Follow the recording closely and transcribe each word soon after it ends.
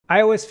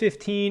iOS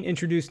 15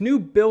 introduced new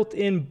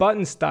built-in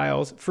button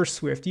styles for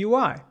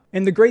SwiftUI.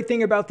 And the great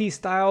thing about these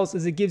styles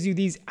is it gives you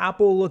these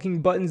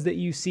Apple-looking buttons that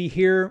you see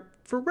here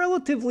for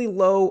relatively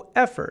low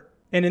effort.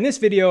 And in this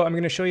video, I'm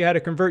going to show you how to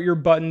convert your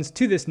buttons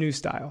to this new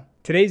style.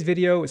 Today's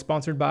video is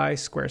sponsored by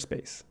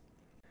Squarespace.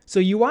 So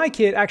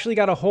UIKit actually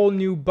got a whole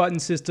new button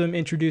system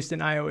introduced in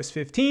iOS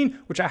 15,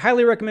 which I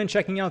highly recommend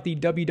checking out the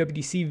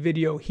WWDC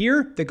video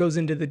here that goes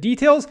into the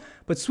details.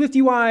 But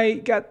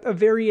SwiftUI got a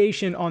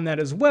variation on that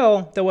as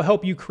well that will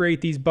help you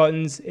create these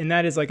buttons. And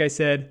that is, like I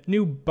said,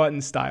 new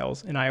button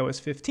styles in iOS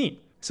 15.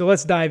 So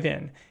let's dive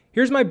in.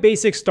 Here's my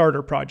basic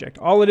starter project.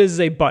 All it is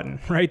a button,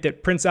 right,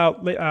 that prints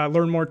out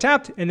Learn More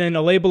tapped, and then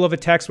a label of a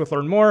text with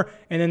Learn More,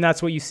 and then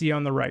that's what you see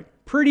on the right.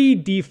 Pretty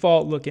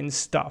default looking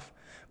stuff.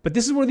 But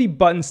this is where the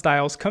button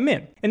styles come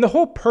in. And the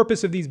whole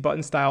purpose of these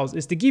button styles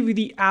is to give you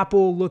the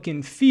Apple look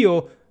and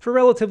feel for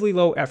relatively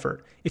low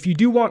effort. If you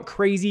do want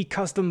crazy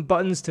custom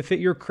buttons to fit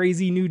your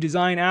crazy new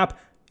design app,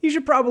 you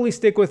should probably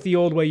stick with the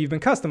old way you've been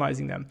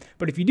customizing them.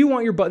 But if you do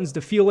want your buttons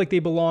to feel like they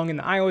belong in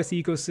the iOS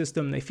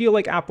ecosystem, they feel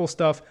like Apple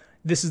stuff,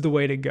 this is the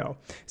way to go.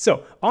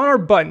 So on our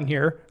button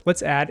here,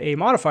 let's add a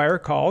modifier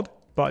called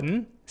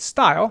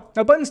ButtonStyle.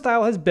 Now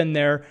ButtonStyle has been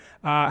there.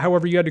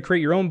 However, you had to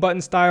create your own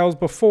button styles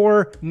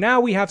before. Now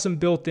we have some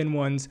built-in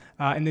ones.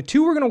 And the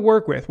two we're going to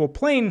work with, well,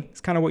 plain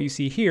is kind of what you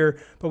see here,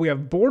 but we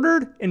have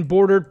bordered and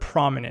bordered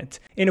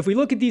prominent. And if we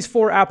look at these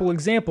four Apple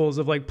examples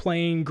of like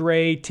plain,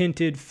 gray,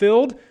 tinted,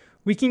 filled,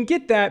 we can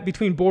get that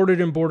between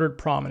bordered and bordered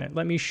prominent.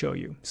 Let me show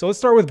you. So let's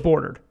start with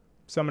bordered.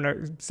 So I'm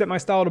going to set my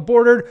style to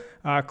bordered,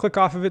 click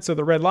off of it so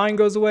the red line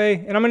goes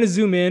away, and I'm going to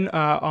zoom in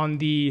on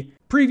the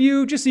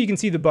preview just so you can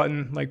see the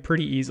button like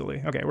pretty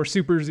easily. Okay, we're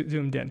super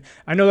zoomed in.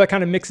 I know that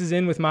kind of mixes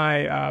in with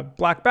my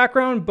black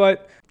background,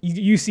 but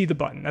you see the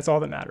button. That's all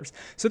that matters.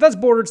 So that's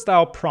bordered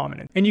style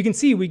prominent. And you can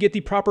see we get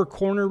the proper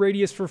corner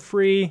radius for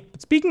free.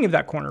 But speaking of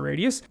that corner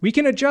radius, we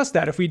can adjust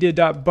that if we did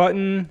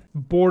button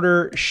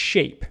border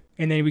shape,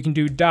 and then we can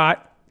do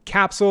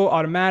capsule,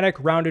 automatic,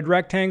 rounded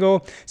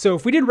rectangle. So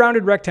if we did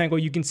rounded rectangle,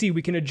 you can see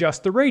we can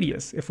adjust the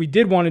radius. If we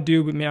did want to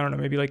do, I don't know,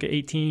 maybe like an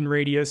 18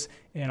 radius,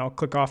 and I'll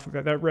click off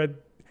of that red.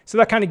 So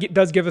that kind of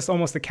does give us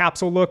almost the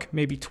capsule look.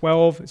 Maybe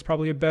 12 is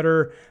probably a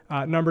better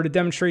number to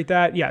demonstrate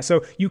that. Yeah,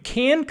 so you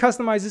can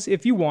customize this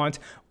if you want,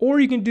 or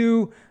you can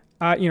do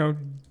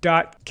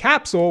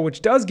 .capsule,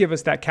 which does give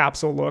us that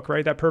capsule look,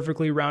 right? That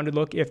perfectly rounded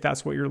look if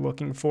that's what you're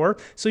looking for.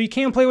 So you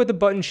can play with the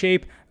button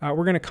shape. We're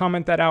going to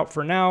comment that out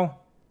for now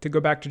to go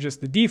back to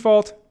just the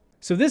default.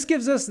 So this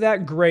gives us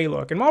that gray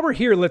look. And while we're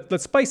here,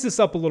 let's spice this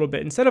up a little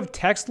bit. Instead of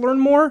text Learn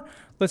More,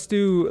 let's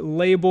do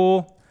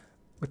label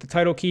with the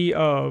title key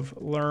of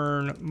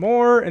Learn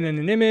More and then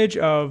an image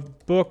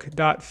of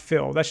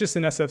book.fill. That's just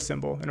an SF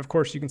symbol. And of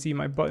course you can see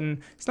my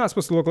button. It's not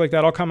supposed to look like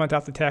that. I'll comment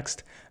out the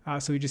text.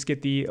 So we just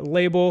get the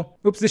label.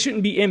 Oops, this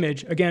shouldn't be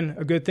image. Again,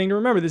 a good thing to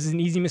remember. This is an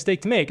easy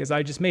mistake to make as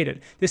I just made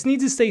it. This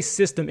needs to say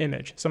system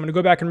image. So I'm gonna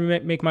go back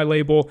and make my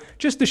label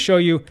just to show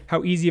you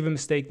how easy of a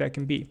mistake that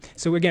can be.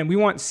 So again, we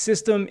want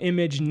system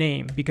image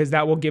name because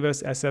that will give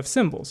us SF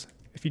symbols.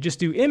 If you just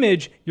do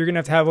image, you're gonna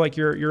have to have like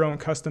your own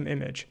custom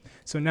image.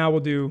 So now we'll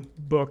do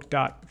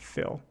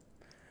book.fill.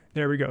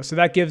 There we go. So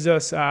that gives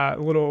us a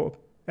little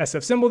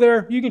SF symbol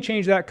there. You can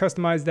change that,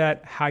 customize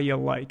that how you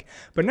like.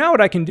 But now what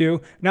I can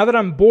do, now that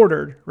I'm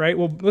bordered, right?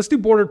 Well, let's do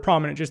bordered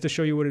prominent just to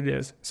show you what it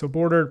is. So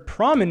bordered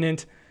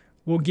prominent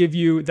will give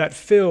you that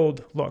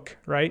filled look,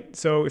 right?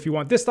 So if you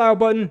want this style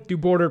button, do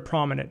bordered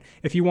prominent.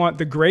 If you want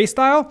the gray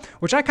style,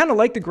 which I kind of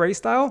like the gray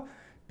style,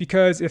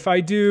 because if I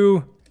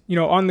do,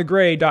 on the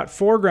gray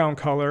 .foreground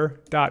color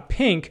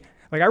 .pink,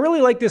 like I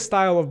really like this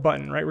style of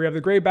button, right? We have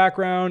the gray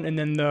background and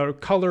then the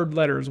colored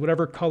letters,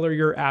 whatever color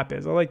your app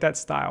is. I like that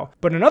style.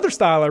 But another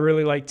style I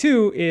really like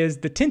too is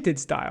the tinted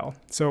style.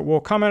 So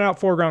we'll comment out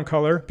foreground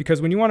color because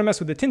when you want to mess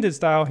with the tinted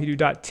style, you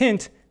do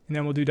 .tint and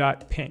then we'll do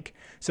 .pink.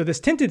 So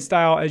this tinted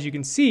style, as you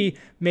can see,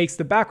 makes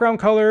the background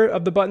color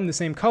of the button the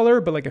same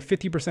color, but like a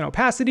 50%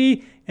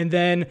 opacity. And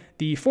then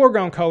the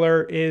foreground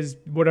color is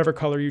whatever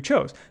color you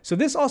chose. So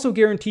this also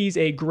guarantees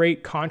a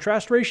great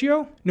contrast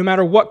ratio, no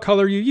matter what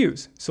color you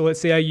use. So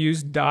let's say I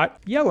use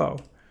 .yellow.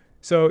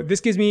 So this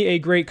gives me a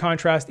great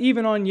contrast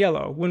even on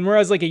yellow.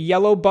 Whereas like a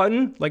yellow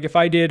button, like if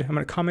I did, I'm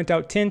gonna comment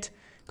out tint,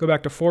 go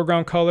back to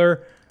foreground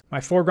color.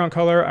 My foreground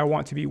color, I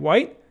want to be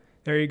white.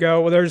 There you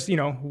go. Well, there's,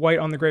 white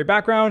on the gray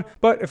background.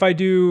 But if I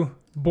do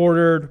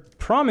bordered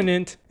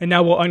prominent, and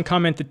now we'll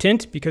uncomment the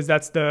tint because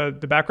that's the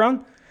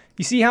background.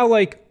 You see how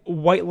like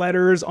white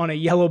letters on a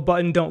yellow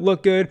button don't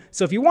look good?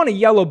 So if you want a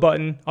yellow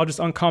button, I'll just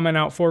uncomment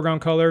out foreground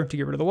color to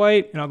get rid of the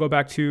white, and I'll go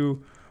back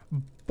to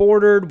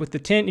bordered with the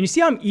tint. And you see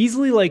how I'm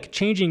easily like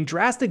changing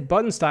drastic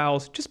button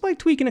styles just by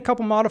tweaking a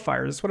couple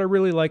modifiers. That's what I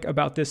really like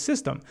about this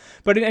system.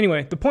 But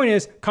anyway, the point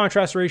is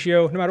contrast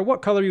ratio, no matter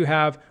what color you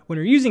have, when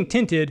you're using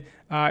tinted,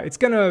 it's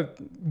gonna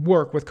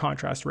work with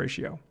contrast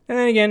ratio. And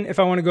then again, if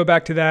I want to go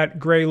back to that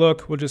gray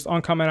look, we'll just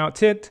uncomment out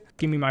tint,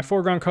 give me my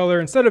foreground color.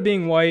 Instead of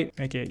being white,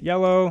 make it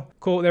yellow.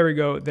 Cool, there we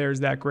go. There's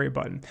that gray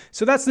button.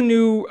 So that's the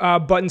new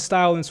button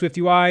style in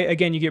SwiftUI.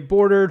 Again, you get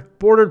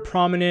bordered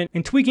prominent,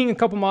 and tweaking a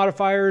couple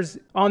modifiers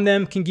on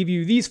them can give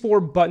you these 4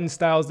 button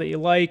styles that you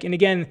like. And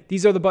again,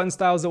 these are the button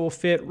styles that will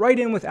fit right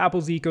in with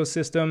Apple's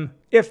ecosystem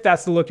if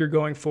that's the look you're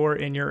going for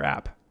in your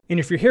app. And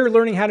if you're here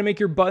learning how to make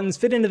your buttons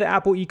fit into the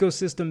Apple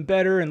ecosystem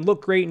better and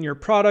look great in your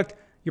product,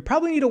 you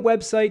probably need a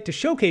website to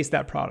showcase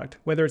that product,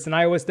 whether it's an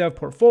iOS dev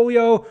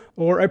portfolio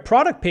or a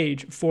product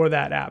page for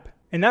that app.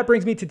 And that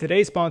brings me to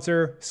today's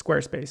sponsor,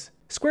 Squarespace.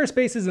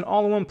 Squarespace is an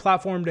all-in-one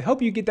platform to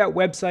help you get that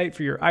website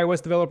for your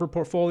iOS developer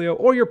portfolio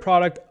or your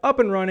product up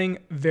and running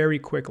very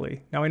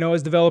quickly. Now I know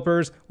as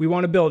developers, we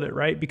want to build it,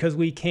 right? Because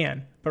we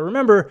can. But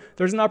remember,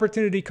 there's an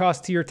opportunity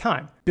cost to your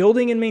time.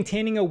 Building and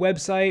maintaining a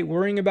website,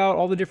 worrying about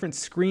all the different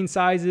screen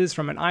sizes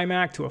from an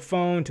iMac to a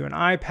phone to an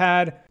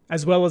iPad,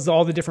 as well as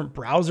all the different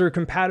browser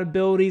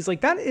compatibilities,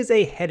 like that is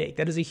a headache.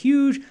 That is a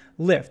huge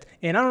lift.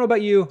 And I don't know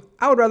about you,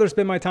 I would rather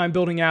spend my time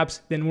building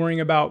apps than worrying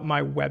about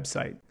my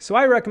website. So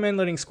I recommend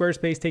letting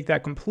Squarespace take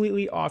that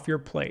completely off your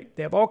plate.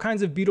 They have all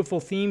kinds of beautiful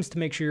themes to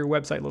make sure your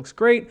website looks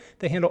great.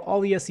 They handle all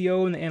the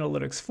SEO and the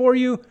analytics for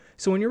you.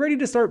 So when you're ready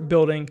to start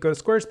building, go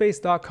to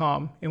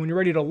squarespace.com. And when you're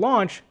ready to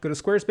launch, go to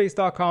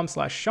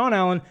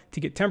squarespace.com/SeanAllen to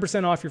get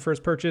 10% off your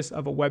first purchase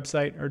of a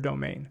website or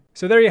domain.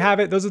 So there you have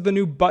it. Those are the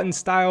new button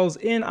styles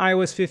in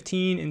iOS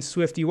 15 in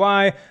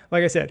SwiftUI.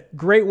 Like I said,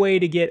 great way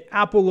to get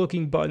Apple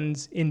looking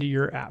buttons into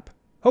your app.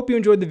 Hope you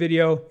enjoyed the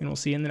video, and we'll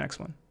see you in the next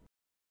one.